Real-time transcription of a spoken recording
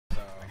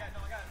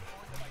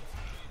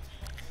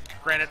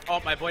Granted, oh,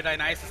 my boy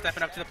Dionysus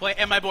stepping up to the plate,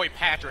 and my boy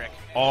Patrick.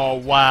 Oh,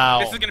 wow.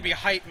 This is going to be a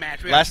hype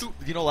match. Last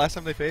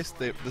time they faced,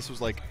 this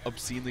was like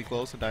obscenely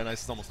close, and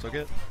Dionysus almost took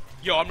it.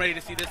 Yo, I'm ready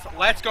to see this.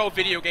 Let's go,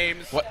 video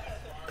games. What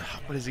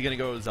is he going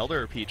to go, Zelda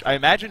or Peach? I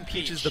imagine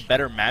Peach is the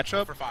better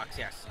matchup. For Fox,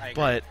 yes. I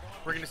agree. But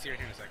we're going to see it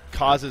here in a second.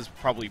 Kaz has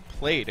probably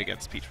played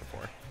against Peach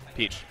before.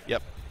 Peach,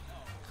 yep.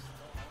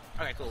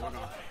 Okay, cool.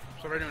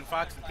 So we're doing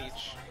Fox and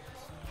Peach.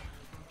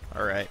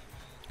 All right.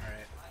 All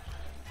right.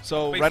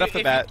 So right off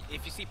the bat,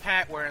 if you see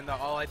Pat wearing the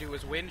 "All I Do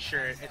Is Win"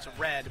 shirt, it's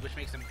red, which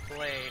makes him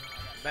play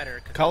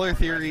better. Color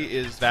theory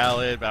is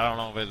valid, but I don't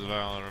know if it's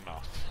valid or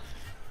not.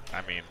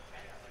 I mean,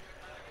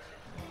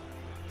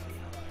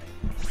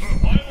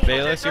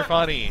 Bayless, you're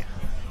funny.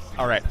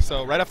 All right.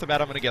 So right off the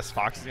bat, I'm gonna guess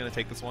Fox is gonna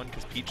take this one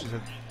because Peach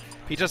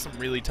has some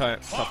really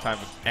tough time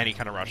with any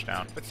kind of rush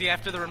down. But see,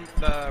 after the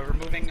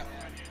removing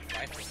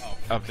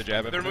of the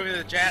jab, they're removing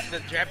the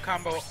jab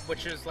combo,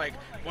 which is like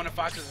one of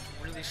Fox's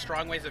really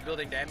strong ways of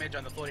building damage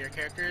on the floatier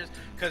characters.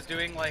 Because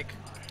doing like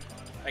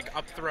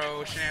up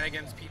throw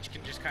shenanigans, Peach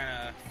can just kind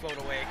of float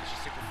away because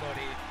she's super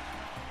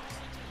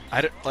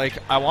floaty.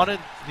 I wanted,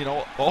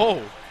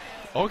 oh,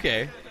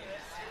 okay,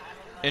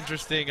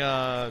 interesting,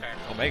 Okay.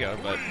 Omega,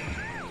 but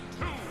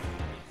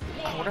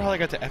I wonder how they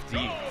got to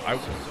FD.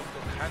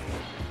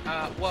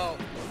 Well,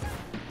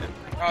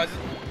 is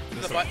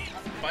this a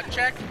button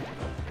check?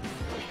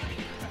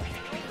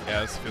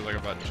 Yeah, this feels like a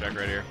button check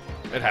right here.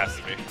 It has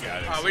to be. Yeah,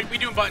 it is. We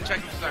do button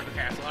checks with the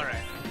castle. All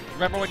right.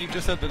 Remember when you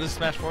just said that this is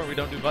Smash 4 we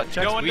don't do button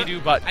checks? We do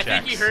button checks. I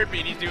think he heard me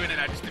and he's doing it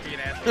now just to be an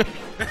asshole.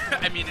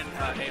 I mean,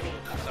 Abel.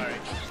 Sorry.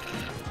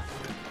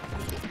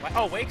 What?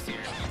 Oh, Wake's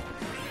here.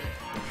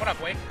 What up,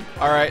 Wake?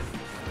 All right.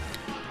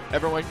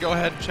 Everyone, go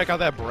ahead and check out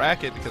that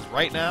bracket because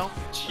right now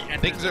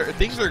things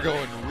are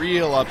going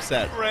real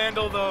upset.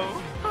 Randall,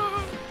 though.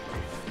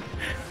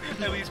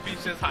 At least Peach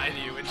says hi to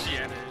you when she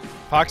enters.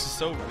 Fox is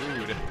so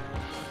rude.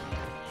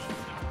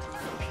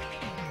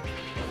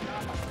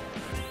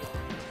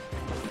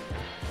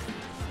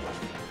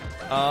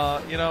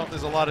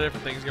 There's a lot of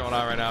different things going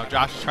on right now.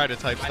 Josh is trying to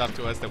type stuff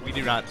to us that we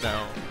do not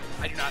know.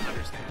 I do not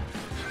understand.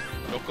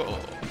 Loco.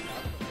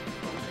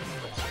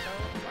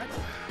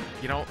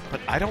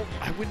 But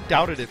I wouldn't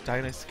doubt it if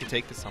Dionysus could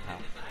take this somehow.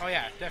 Oh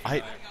yeah,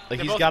 definitely.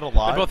 He's got a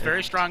lot. They're both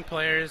very strong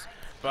players,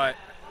 but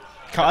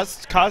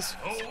Kaz,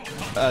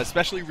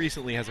 especially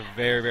recently, has a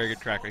very, very good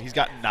track record. He's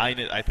gotten 9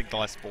 at, I think, the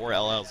last 4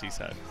 LLs, he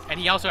said. And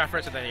he also got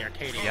first at the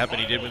Arcadian. Yep,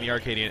 and he did win the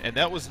Arcadian. And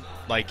that was,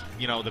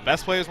 the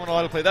best players weren't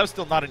allowed to play. That was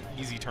still not an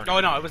easy tournament.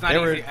 Oh, no, it was not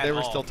easy at all. They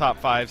were still top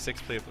 5,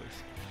 6 players.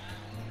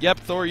 Yep,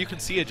 Thor, you can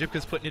see it.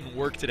 Jipka's putting in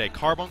work today.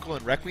 Carbuncle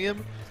and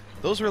Requiem,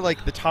 those were,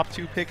 the top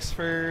 2 picks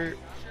for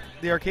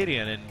the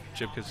Arcadian, and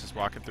Jipka's just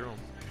walking through them.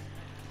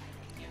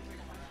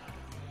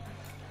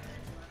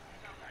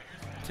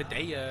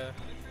 Today,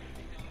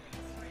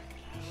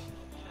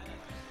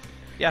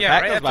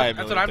 Yeah, right?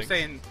 That's what I'm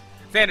saying.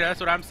 Xander, that's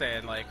what I'm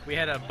saying. We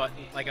had a button,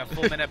 a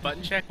full minute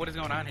button check. What is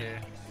going on here?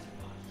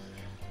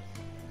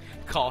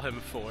 Call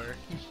him Thor.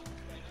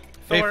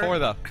 Hey, Thor,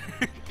 though.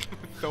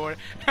 Thor.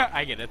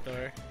 I get it,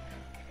 Thor.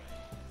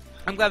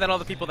 I'm glad that all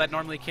the people that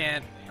normally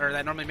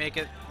make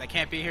it, that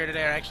can't be here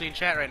today, are actually in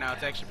chat right now.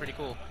 It's actually pretty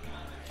cool.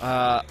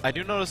 I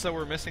do notice that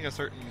we're missing a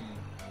certain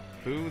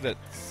boo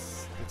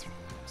that's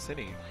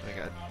sitting.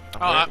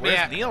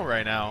 Where's Neil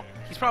right now?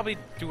 He's probably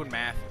doing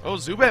math. Oh,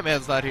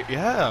 Zubatman's not here.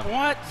 Yeah.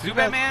 What?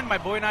 Zubatman? My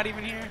boy not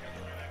even here?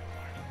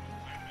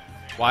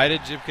 Why did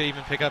Jipka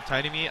even pick up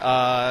Tiny Me?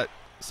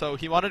 So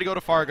he wanted to go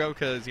to Fargo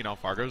because,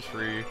 Fargo's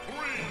free.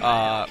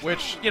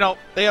 Which,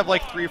 they have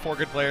 3 or 4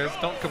 good players.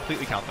 Don't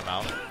completely count them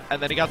out.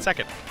 And then he got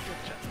second.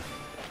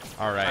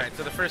 All right. All right,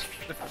 so the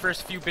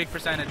first few big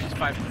percentages,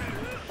 5.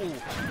 Ooh.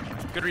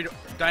 Good read.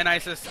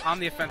 Dionysus on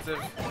the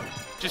offensive.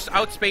 Just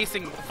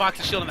outspacing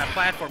Fox's shield on that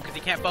platform because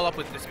he can't follow up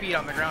with the speed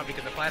on the ground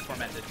because the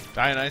platform ended.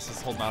 Dionysus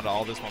is holding on to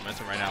all this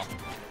momentum right now.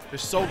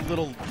 There's so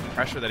little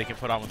pressure that he can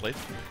put on with late.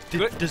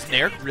 Does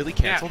Nair really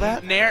cancel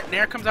that?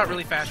 Nair comes out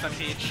really fast on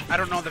Peach. I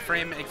don't know the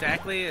frame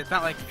exactly. It's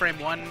not like frame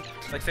 1,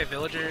 like say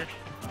Villager.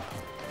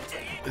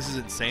 This is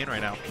insane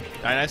right now.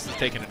 Dionysus is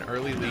taking an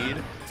early lead.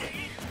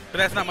 But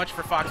that's not much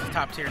for Fox's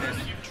top tierness.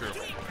 True.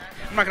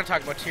 I'm not going to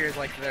talk about tiers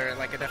like they're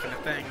a definite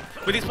thing.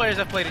 But these players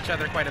have played each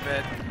other quite a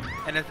bit.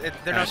 And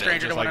they're no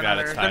stranger to one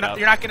another.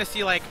 You're not going to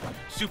see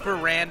super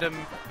random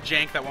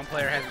jank that one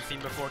player hasn't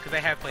seen before because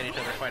they have played each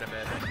other quite a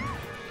bit.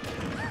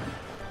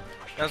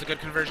 That was a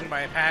good conversion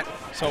by Pat.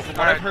 So from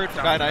what I've heard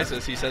from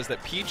Dionysus, he says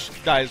that Peach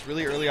dies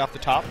really early off the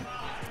top,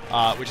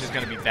 which is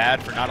going to be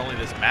bad for not only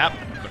this map,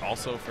 but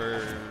also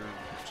for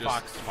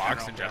just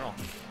Fox in general.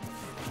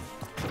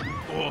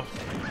 Oh,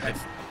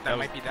 that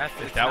might be death.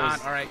 It's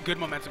not. All right, good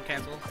momentum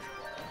cancel.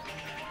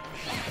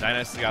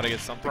 Dionysus got to get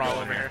something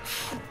over here.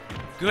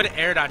 Good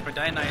air dodge by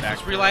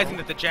Dionysus, realizing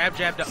that the jab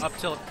to up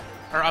tilt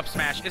or up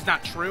smash is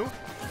not true,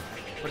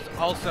 but it's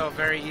also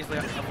very easily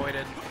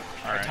avoided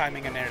by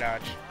timing an air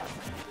dodge.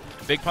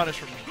 Big punish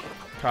from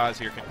Kaz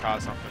here can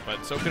cause something,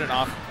 but so could an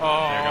off.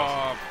 Oh. There it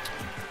goes.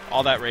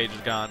 All that rage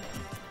is gone.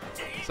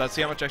 let's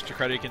see how much extra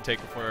credit he can take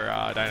before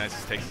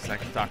Dionysus takes the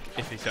second stock,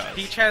 if he does.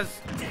 Peach has,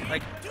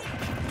 like...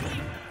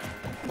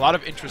 a lot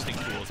of interesting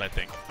tools, I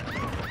think.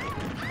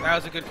 That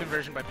was a good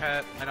conversion by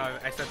Pat. I know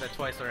I said that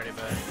twice already,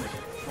 but...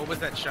 What was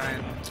that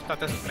shine? I thought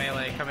this was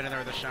melee. Coming in there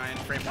with a shine.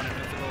 Frame 1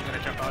 invincible.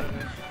 Gonna jump out of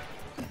it.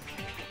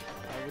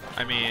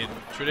 I mean,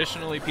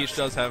 traditionally, Peach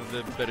does have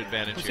the bit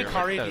advantage here.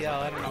 DL,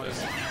 I don't know.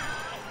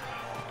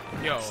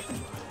 Yo.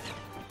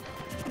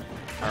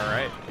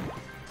 Alright.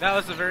 That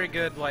was a very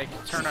good, like,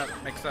 turn-up,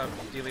 mix-up,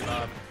 dealy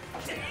bob.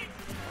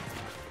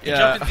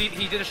 Yeah.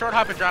 He did a short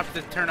hop and dropped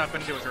the turn-up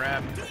into a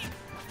grab.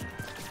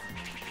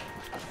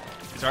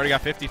 He's already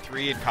got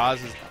 53, and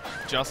Kaz is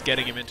just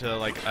getting him into,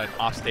 like, an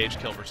off-stage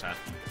kill percent.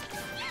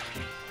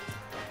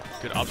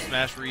 Good up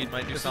smash read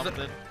might do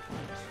something.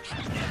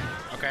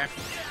 Okay.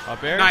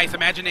 Up air. Nice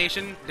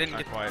imagination.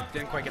 Didn't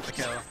quite get the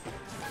kill.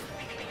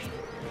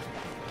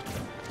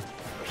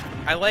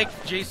 I like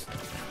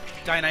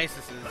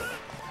Dionysus's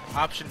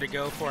option to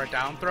go for a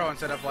down throw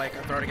instead of like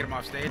a throw to get him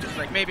off stage. It's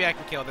like maybe I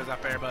can kill this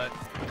up air, but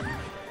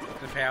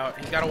doesn't pay out.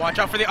 He's got to watch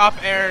out for the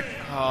up air.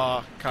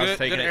 Oh,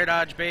 good air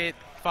dodge bait.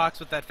 Fox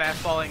with that fast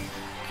falling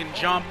can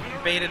jump,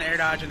 bait an air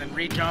dodge, and then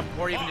re-jump,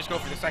 or even just go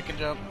for the second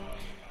jump.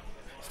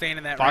 Staying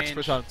in that Fox range.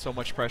 puts on so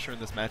much pressure in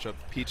this matchup.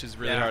 Peach is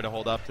really hard to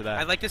hold up to that.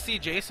 I'd like to see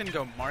Jason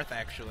go Marth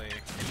actually.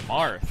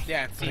 Marth?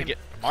 Yeah.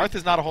 Marth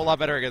is not a whole lot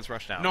better against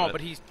Rushdown. No,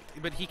 but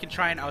he can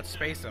try and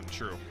outspace him.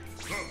 True.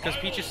 Because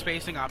Peach's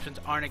spacing options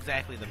aren't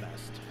exactly the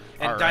best.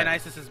 And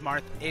Dionysus's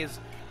Marth is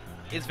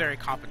very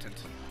competent.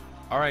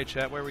 Alright,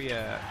 chat, where we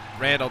at?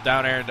 Randall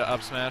down air into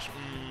up smash.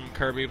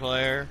 Kirby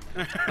player.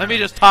 Let me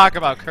just talk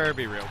about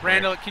Kirby real quick.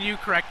 Randall, can you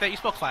correct that? You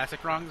spelled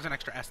classic wrong. There's an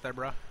extra S there,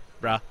 bruh.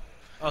 Bruh.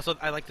 Also,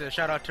 I'd like to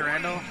shout out to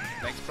Randall.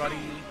 Thanks, buddy.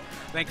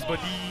 Thanks,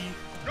 buddy.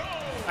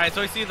 Alright,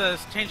 so we see the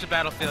change the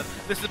battlefield.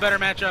 This is a better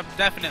matchup,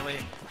 definitely.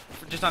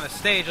 Just on the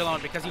stage alone,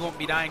 because he won't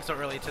be dying so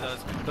early to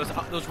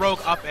those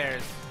rogue up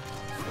airs.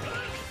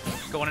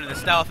 Going into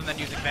stealth and then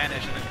using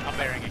vanish and then up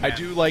airing again. I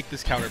do like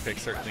this counter pick,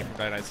 certainly, from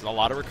Dionysus. A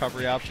lot of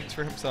recovery options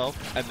for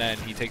himself, and then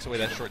he takes away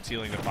that short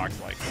ceiling that Fox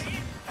likes.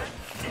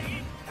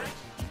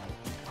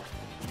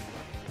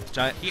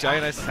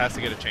 Dionysus has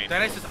to get a change.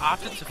 Dionysus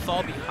opted to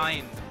fall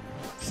behind.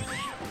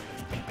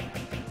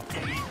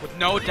 With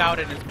no doubt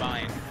in his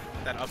mind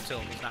that up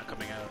tilt was not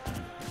coming out.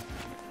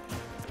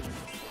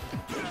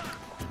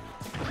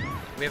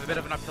 We have a bit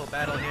of an uphill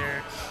battle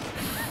here.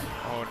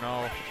 Oh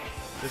no.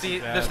 See,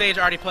 the stage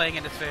already playing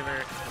in his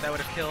favor. That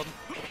would have killed.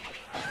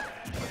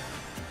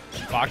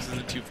 Fox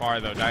isn't too far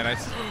though.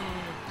 Dionysus.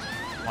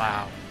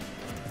 Wow.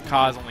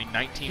 Kaz only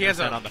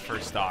 19% on the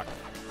first stock.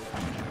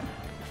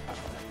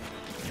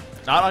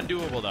 Not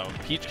undoable though.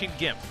 Peach can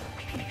gimp.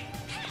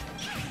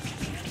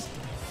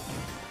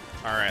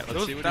 Alright,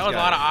 let's see what that was a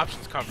lot of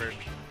options covered.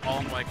 All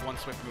in like one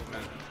swift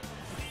movement.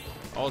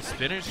 Oh,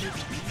 Spinner's here?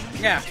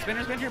 Yeah,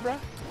 Spinner's been here, bro.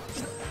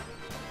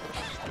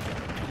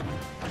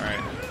 Alright.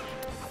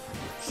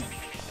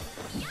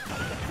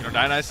 You know,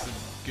 Dionysus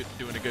is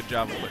doing a good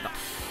job of it.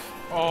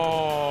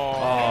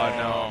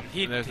 Oh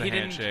no. There's the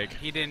handshake.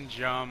 He didn't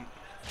jump.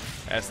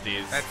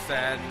 SDs. That's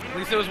sad. At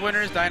least it was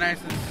winners,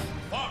 Dionysus.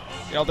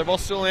 You know, they're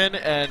both still in,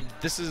 and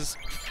this is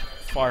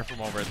far from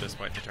over at this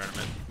point in the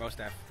tournament. Most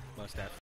F.